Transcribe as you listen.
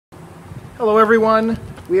Hello everyone,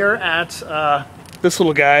 we are at this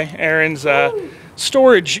little guy, Aaron's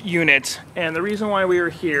storage unit, and the reason why we are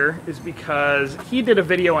here is because he did a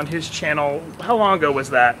video on his channel. How long ago was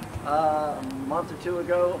that? A month or two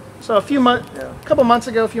ago. So a few months,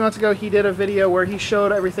 a few months ago, he did a video where he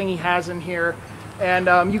showed everything he has in here.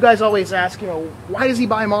 And you guys always ask, you know, why does he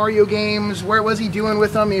buy Mario games? Where was he doing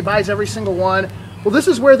with them? He buys every single one. Well, this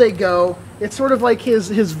is where they go. It's sort of like his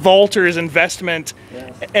vault or his investment,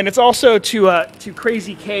 yes. And it's also to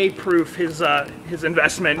Crazy K proof his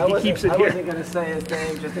investment. He keeps it here. I wasn't going to say his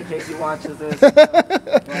name just in case he watches this.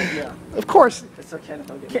 But, yeah. Of course. So Kenneth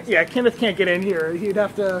will get yeah, Kenneth can't get in here. He'd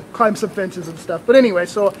have to climb some fences and stuff. But anyway,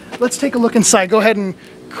 so let's take a look inside. Go ahead and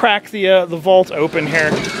crack the vault open here.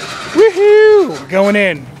 Woohoo! We're going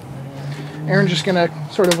in. Aaron's just gonna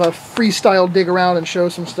sort of freestyle dig around and show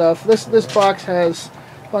some stuff. This box has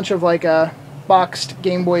a bunch of like boxed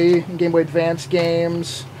Game Boy and Game Boy Advance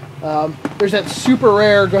games. There's that super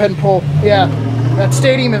rare. Go ahead and pull. Yeah, that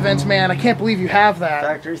Stadium Events, man. I can't believe you have that.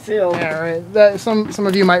 Factory sealed. Yeah, right. That some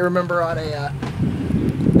of you might remember on a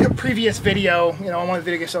previous video. You know, on one of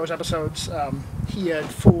the Video Game Sellers episodes, he had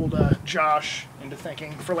fooled Josh into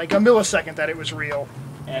thinking for like a millisecond that it was real,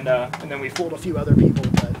 and then we fooled a few other people,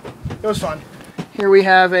 but. It was fun. Here we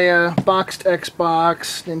have a boxed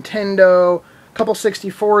Xbox, Nintendo, a couple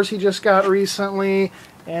 64s he just got recently,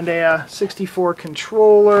 and a 64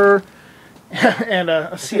 controller, and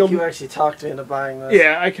a sealed... I think you actually talked me into buying this.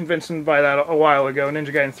 Yeah, I convinced him to buy that a while ago,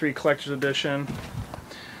 Ninja Gaiden 3 Collector's Edition.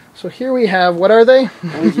 So here we have, what are they?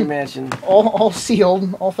 Luigi Mansion. all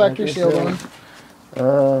sealed, all factory sealed ones.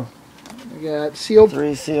 We got sealed...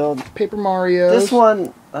 3 sealed. Paper Marios. This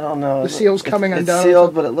one... I don't know. The seal's coming undone. It's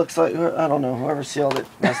sealed, but it looks like, I don't know, whoever sealed it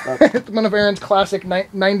messed up. One of Aaron's classic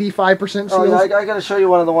 95% seals. Oh, yeah, I got to show you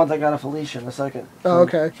one of the ones I got at Felicia in a second. Oh,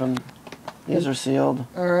 okay. These are sealed.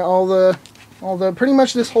 All right, all the pretty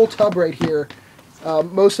much this whole tub right here,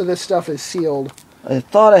 most of this stuff is sealed. I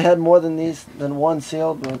thought I had more than one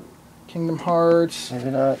sealed, but Kingdom Hearts. Maybe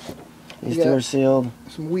not. These two are sealed.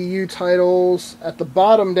 Some Wii U titles. At the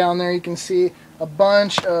bottom down there, you can see a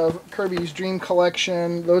bunch of Kirby's Dream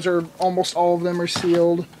Collection. Those are almost all of them are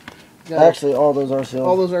sealed. Actually, all those are sealed.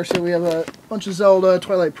 All those are sealed. We have a bunch of Zelda,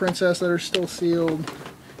 Twilight Princess that are still sealed.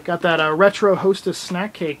 Got that retro Hostess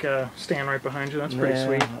snack cake stand right behind you. That's pretty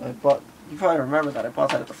sweet. You probably remember that. I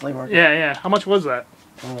bought that at the flea market. Yeah, yeah. How much was that?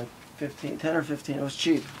 Like 10 or 15. It was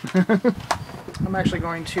cheap. I'm actually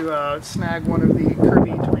going to snag one of the Kirby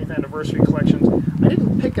 20th Anniversary collections. I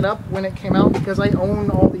didn't pick it up when it came out because I own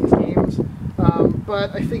all these games.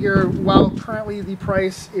 But I figure while currently the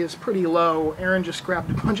price is pretty low, Aaron just grabbed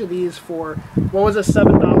a bunch of these for, what was it,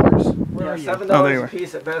 $7? Where yeah, $7 a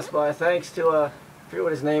piece at Best Buy, thanks to, I forget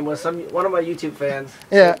what his name was, one of my YouTube fans.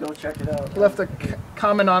 Yeah. So go check it out. He left a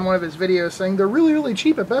comment on one of his videos saying they're really, really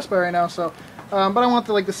cheap at Best Buy right now, so, but I want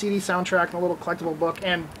the CD soundtrack and a little collectible book,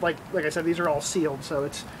 and like I said, these are all sealed, so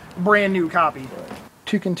it's a brand new copy.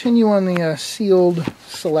 To continue on the sealed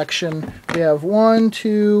selection, we have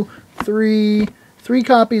 3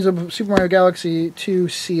 copies of Super Mario Galaxy 2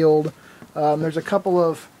 sealed. There's a couple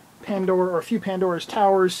of a few Pandora's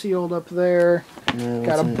Towers sealed up there. Yeah,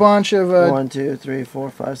 got a bunch of 1, 2, 3, 4,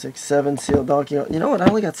 5, 6, 7 sealed Donkey. You know what? I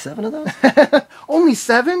only got 7 of those. Only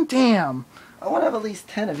 7? Damn. I want to have at least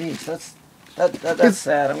 10 of each. That's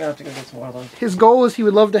sad. I'm gonna have to go get some more of those. His goal is he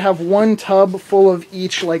would love to have one tub full of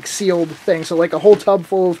each like sealed thing. So like a whole tub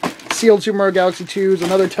full of sealed Super Mario Galaxy 2s,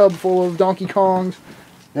 another tub full of Donkey Kongs.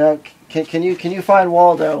 Now, can you find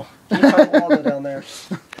Waldo? Can you find Waldo down there?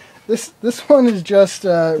 This one is just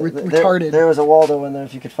retarded. There was a Waldo in there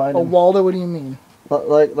if you could find him. A Waldo? What do you mean?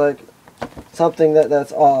 Like something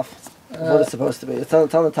that's off. What it's supposed to be. It's on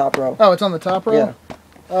the top row. Oh, it's on the top row? Yeah.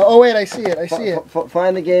 Oh wait, I see it. I see it.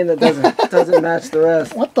 Find the game that doesn't match the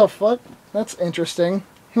rest. What the fuck? That's interesting.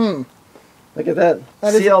 Look at that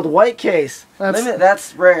sealed white case.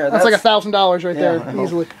 That's rare. That's like $1,000 right there,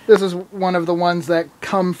 easily. This is one of the ones that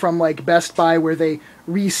come from like Best Buy where they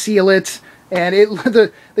reseal it, and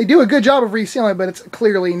they do a good job of resealing it, but it's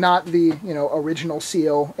clearly not the original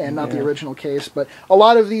seal and not the original case. But a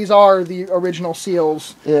lot of these are the original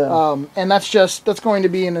seals. Yeah. And that's going to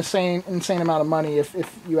be an insane amount of money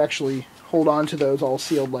if you actually hold on to those all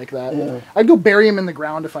sealed like that. Yeah. I'd go bury them in the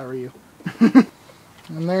ground if I were you.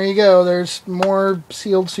 And there you go. There's more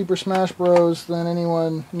sealed Super Smash Bros. Than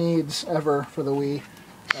anyone needs ever for the Wii.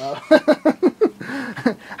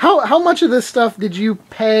 How much of this stuff did you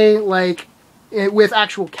pay like with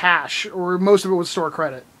actual cash, or most of it was store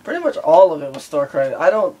credit? Pretty much all of it was store credit. I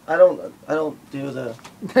don't do the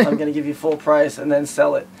I'm gonna give you full price and then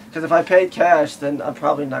sell it, because if I paid cash, then I'm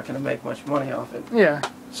probably not gonna make much money off it. Yeah.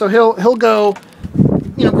 So he'll go,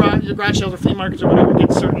 you know, garage sales or flea markets or whatever,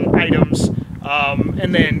 get certain items,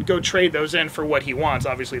 and then go trade those in for what he wants.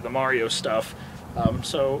 Obviously, the Mario stuff.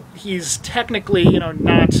 So he's technically, you know,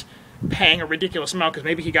 not paying a ridiculous amount because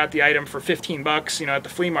maybe he got the item for $15, you know, at the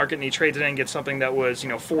flea market, and he trades it in and gets something that was, you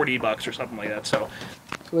know, $40 or something like that. So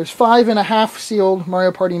there's 5.5 sealed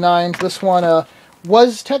Mario Party 9s. This one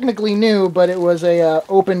was technically new, but it was a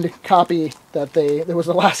opened copy that it was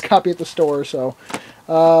the last copy at the store. So,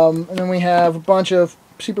 and then we have a bunch of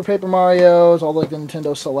Super Paper Marios, all like the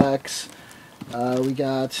Nintendo Selects. We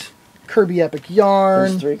got Kirby Epic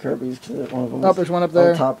Yarn. There's 3 Kirbys. One of them. Oh, there's one up there.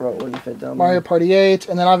 On the top row wouldn't fit down Mario there. Party 8,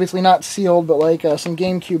 and then obviously not sealed, but like some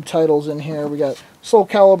GameCube titles in here. We got Soul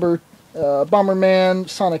Calibur, Bomberman,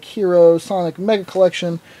 Sonic Heroes, Sonic Mega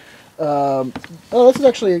Collection. Oh, this is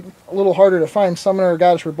actually a little harder to find. Summoner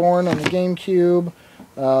Goddess Reborn on the GameCube.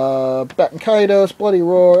 Batten Kaitos, Bloody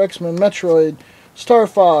Roar, X-Men, Metroid, Star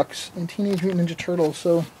Fox, and Teenage Mutant Ninja Turtles.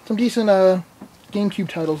 So some decent GameCube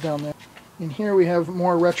titles down there. And here we have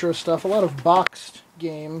more retro stuff. A lot of boxed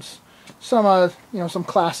games. Some, you know, some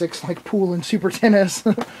classics like Pool and Super Tennis.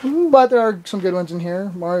 But there are some good ones in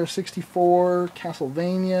here. Mario 64,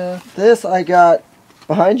 Castlevania. This I got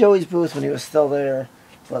behind Joey's booth when he was still there.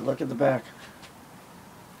 But look at the back.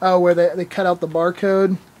 Oh, where they cut out the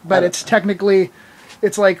barcode. But it's technically,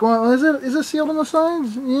 it's like, well, is it sealed on the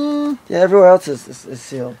sides? Yeah. Yeah, everywhere else is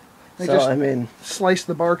sealed. They so, just I mean, slice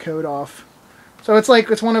the barcode off. So it's like,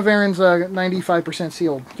 it's one of Aaron's 95%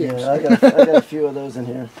 sealed games. yeah, I got a few of those in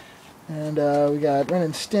here. And we got Ren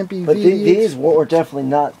and Stimpy. But these were definitely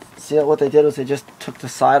not sealed. What they did was they just took the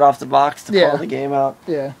side off the box to pull the game out.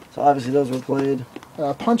 Yeah. So obviously those were played.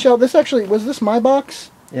 Punch Out. This actually, was this my box?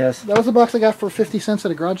 Yes. That was the box I got for 50 cents at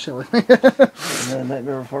a garage sale. And then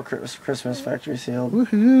Nightmare Before Christmas factory sealed.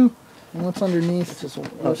 Woohoo! And what's underneath This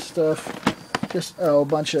this stuff? Just, a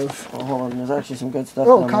bunch of... Oh, hold on. There's actually some good stuff.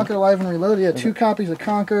 Oh, Conquer Live and Reloaded. Yeah, 2 copies of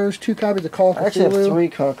Conquers, 2 copies of Call of Cthulhu. I actually have 3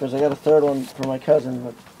 Conquers. I got a 3rd one for my cousin.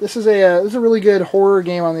 But this is a really good horror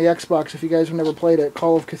game on the Xbox. If you guys have never played it,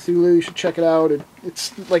 Call of Cthulhu, you should check it out.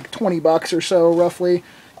 It's like $20 or so, roughly,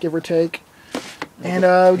 give or take. And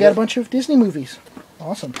we got a bunch of Disney movies.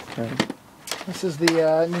 Awesome. Okay. This is the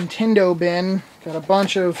Nintendo bin. Got a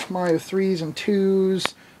bunch of Mario 3s and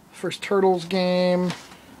 2s. First Turtles game.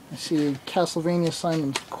 I see Castlevania,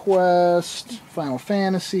 Simon's Quest, Final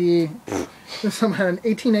Fantasy. There's somehow an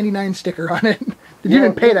 $18.99 sticker on it. You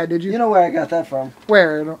didn't pay that, did you? You know where I got that from?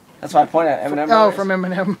 Where? That's why I pointed at M&M. Oh, from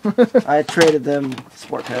M&M. I traded them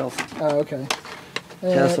Sport Tales. Oh, okay.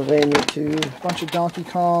 Castlevania 2. A bunch of Donkey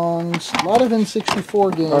Kongs. A lot of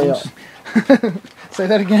N64 games. Oh, yeah. Say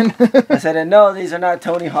that again. I said, and no, these are not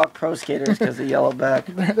Tony Hawk Pro Skaters because of the yellow back.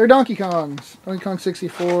 They're Donkey Kongs. Donkey Kong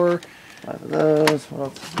 64. 5 of those. What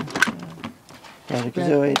else?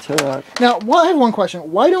 Banjo-Kazooie, Turok. Now, I have one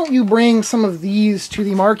question. Why don't you bring some of these to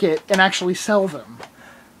the market and actually sell them?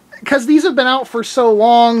 Because these have been out for so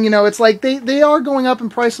long, you know, it's like they are going up in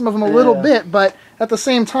price, some of them a little bit, but at the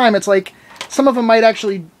same time, it's like some of them might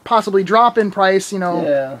actually possibly drop in price, you know.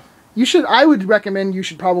 Yeah. You should, I would recommend you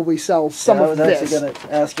should probably sell some of this. I was actually going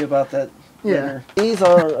to ask you about that later. Yeah. These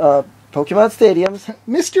are Pokemon Stadiums.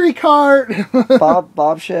 Mystery cart.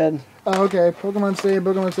 Bob Shed. Oh, okay. Pokemon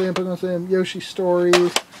Stadium, Yoshi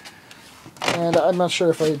Stories. And I'm not sure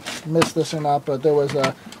if I missed this or not, but there was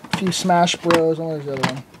a few Smash Bros. Oh, where's the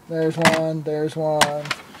other one? There's one.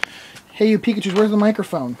 Hey, you Pikachus, where's the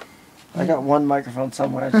microphone? I got one microphone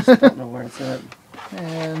somewhere, I just don't know where it's at.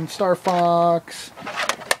 And Star Fox.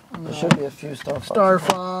 There should be a few Star Fox. Star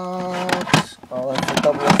Fox. Oh, that's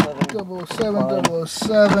a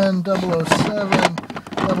 007.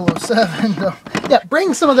 007. Yeah,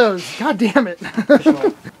 bring some of those. God damn it.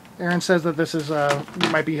 Aaron says that this is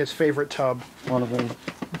might be his favorite tub. One of them.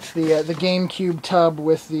 It's the GameCube tub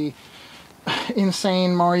with the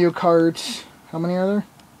insane Mario Karts. How many are there?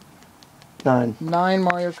 9. 9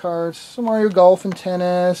 Mario Karts. Some Mario Golf and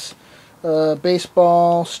Tennis.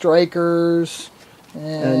 Baseball, Strikers.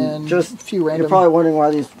 And just a few random. You're probably wondering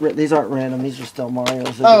why these aren't random. These are still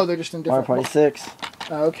Mario's. They're just in different. Mario Party 6.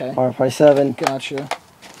 Oh, okay. Mario Party 7. Gotcha. And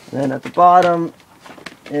then at the bottom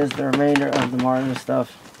is the remainder of the Mario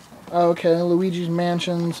stuff. Oh, okay. Luigi's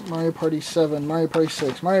Mansions, Mario Party 7, Mario Party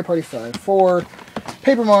 6, Mario Party 5, 4,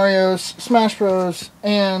 Paper Marios, Smash Bros,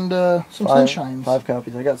 and some Sunshines. 5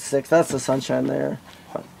 copies. I got 6. That's the Sunshine there.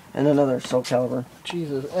 And another Soul Calibur.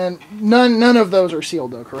 Jesus. And none of those are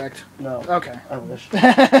sealed, though, correct? No. Okay. I wish.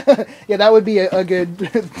 Yeah, that would be a good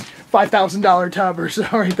 $5,000 tub or so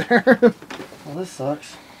right there. Well, this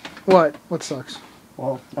sucks. What? What sucks?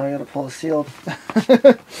 Well, now I gotta pull the sealed.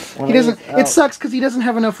 He doesn't. It sucks because he doesn't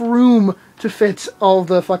have enough room to fit all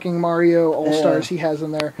the fucking Mario All-Stars he has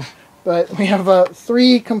in there. But we have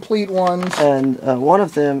 3 complete ones. And one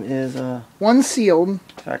of them is... one sealed.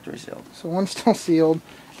 Factory sealed. So one's still sealed.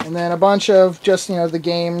 And then a bunch of just, you know, the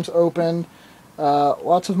games opened.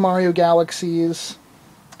 Lots of Mario Galaxies.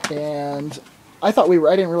 And I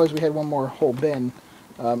didn't realize we had one more whole bin.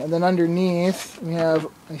 And then underneath, we have,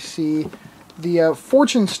 I see, the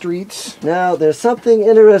Fortune Streets. Now, there's something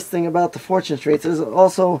interesting about the Fortune Streets. There's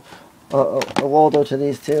also a Waldo to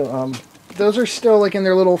these two. Those are still like in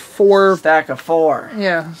their little 4... Stack of 4.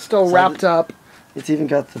 Yeah, still wrapped up. It's even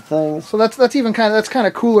got the things. So that's kind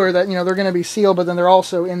of cooler that, you know, they're going to be sealed, but then they're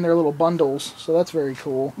also in their little bundles. So that's very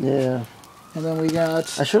cool. Yeah. And then we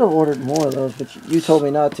got... I should have ordered more of those, but you told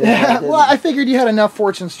me not to. Yeah, well, I figured you had enough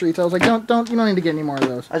Fortune Streets. I was like, you don't need to get any more of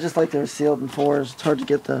those. I just like they were sealed in 4s. It's hard to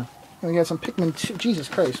get the... And we got some Pikmin 2. Jesus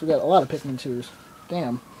Christ, we got a lot of Pikmin 2s.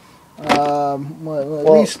 Damn. At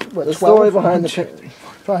least, what, the 12? Story behind the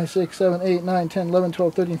 5, 6, 7, 8, 9, 10, 11,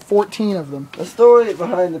 12, 13, 14 of them. The story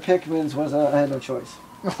behind the Pikmins was I had no choice.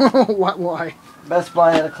 Why? Best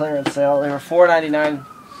Buy had a clearance sale. They were $4.99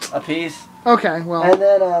 a piece. Okay, well... And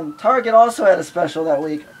then Target also had a special that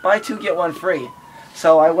week. Buy 2, get 1 free.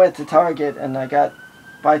 So I went to Target and I got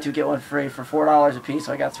buy 2, get 1 free for $4 a piece.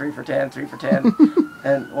 So I got 3 for 10, 3 for 10.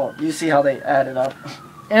 And, well, you see how they added up.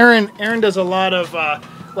 Aaron does a lot of,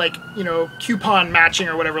 like, you know, coupon matching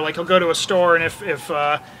or whatever. Like, he'll go to a store, and if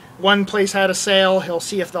one place had a sale, he'll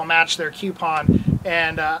see if they'll match their coupon.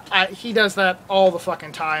 And he does that all the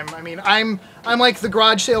fucking time. I mean, I'm like the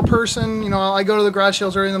garage sale person. You know, I go to the garage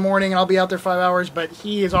sales early in the morning, and I'll be out there 5 hours. But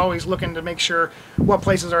he is always looking to make sure what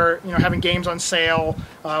places are, you know, having games on sale,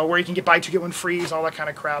 where you can get buy 2, get 1 frees, all that kind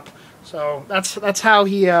of crap. So that's how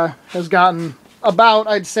he has gotten about,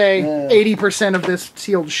 I'd say, 80% of this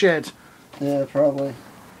sealed shit. Yeah, probably.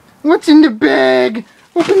 What's in the bag?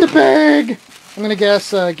 Open the bag! I'm gonna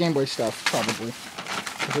guess Game Boy stuff, probably.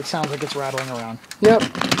 Because it sounds like it's rattling around. Yep.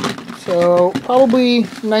 So, probably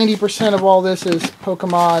 90% of all this is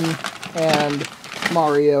Pokemon and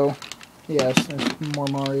Mario. Yes, there's more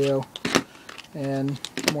Mario. And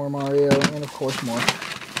more Mario, and of course more.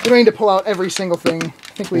 We don't need to pull out every single thing.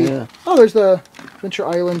 I think we... Yeah. Oh, there's the Adventure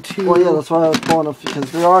Island 2. Well, yeah, that's why I was pulling them,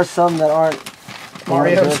 because there are some that aren't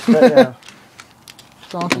Mario's. Yeah.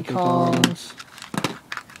 Donkey Kongs.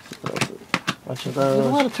 There's a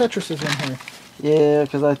lot of Tetrises in here. Yeah,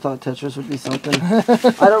 because I thought Tetris would be something.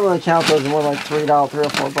 I don't really count those. More like $3 or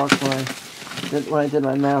 $4 when I did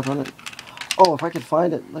my math on it. Oh, if I could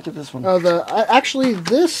find it, look at this one. Oh, actually,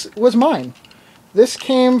 this was mine. This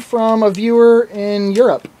came from a viewer in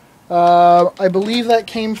Europe. I believe that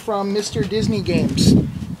came from Mr. Disney Games,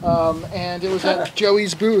 and it was at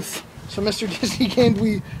Joey's booth. So, Mr. Disney Games,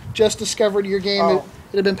 we just discovered your game. Oh.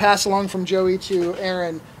 It had been passed along from Joey to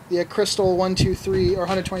Aaron. The Crystal 123 or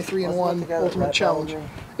 123 in 1 Ultimate Challenge.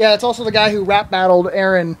 Yeah, it's also the guy who rap battled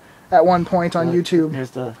Aaron at one point on YouTube.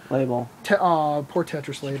 Here's the label. Poor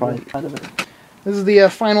Tetris label. This is the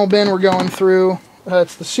final bin we're going through.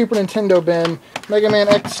 It's the Super Nintendo bin. Mega Man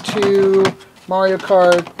X2, Mario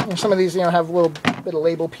Kart. You know, some of these, you know, have a little bit of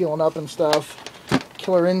label peeling up and stuff.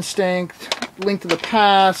 Killer Instinct, Link to the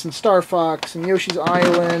Past, and Star Fox, and Yoshi's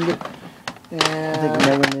Island. And I think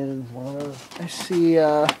Mega Man is one of those. I see,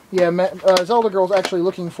 Zelda Girl's actually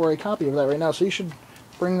looking for a copy of that right now, so you should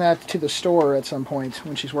bring that to the store at some point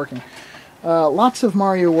when she's working. Lots of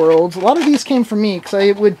Mario Worlds. A lot of these came from me, because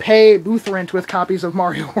I would pay booth rent with copies of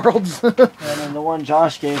Mario Worlds. And then the one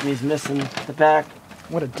Josh gave me is missing the back.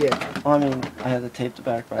 What a dick. Oh, I mean, I had to tape the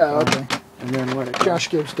back. Oh, okay. And then what? Josh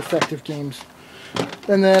gives defective games.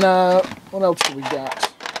 And then, what else do we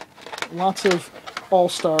got? Lots of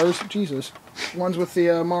All-Stars. Jesus. Ones with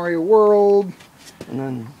the Mario World. And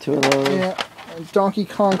then 2 of those. Yeah. Donkey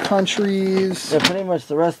Kong Countries. Yeah, pretty much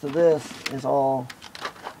the rest of this is all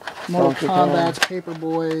Mortal Kombat,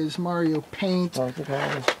 Paperboys, Mario Paint. Donkey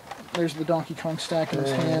Kong. There's the Donkey Kong stack in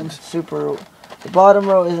his hands. The bottom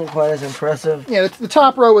row isn't quite as impressive. Yeah, the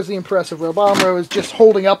top row is the impressive row. Bottom row is just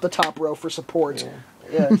holding up the top row for support.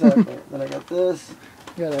 Yeah, exactly. Then I got this.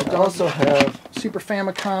 Yeah, I also have Super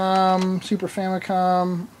Famicom.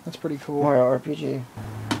 That's pretty cool. Mario RPG.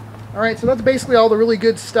 Alright, so that's basically all the really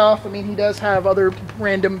good stuff. I mean, he does have other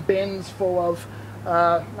random bins full of...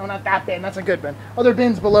 no, not that bin. That's a good bin. Other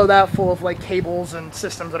bins below that full of, like, cables and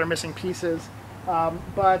systems that are missing pieces.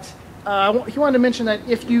 But he wanted to mention that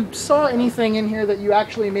if you saw anything in here that you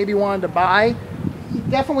actually maybe wanted to buy,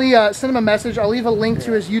 definitely send him a message. I'll leave a link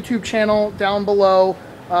to his YouTube channel down below.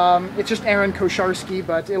 It's just Aaron Kosharski,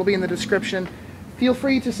 but it'll be in the description. feel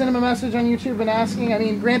free to send him a message on YouTube and asking. I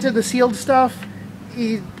mean, granted, the sealed stuff,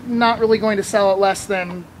 he's not really going to sell it less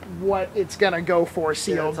than what it's going to go for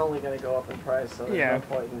sealed. Yeah, it's only going to go up in price, so there's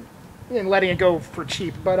no point in letting it go for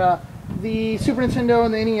cheap. But the Super Nintendo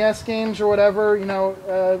and the NES games or whatever, you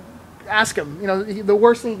know, ask him. You know, the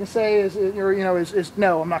worst thing you can say is, is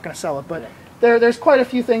no, I'm not going to sell it. But there's quite a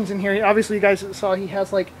few things in here. Obviously, you guys saw he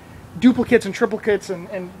has like duplicates and triplicates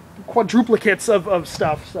and quadruplicates of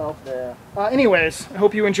stuff. So, anyways, I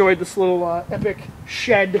hope you enjoyed this little epic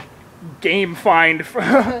shed game find for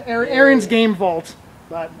Aaron's Game Vault.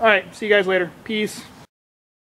 But all right, see you guys later. Peace.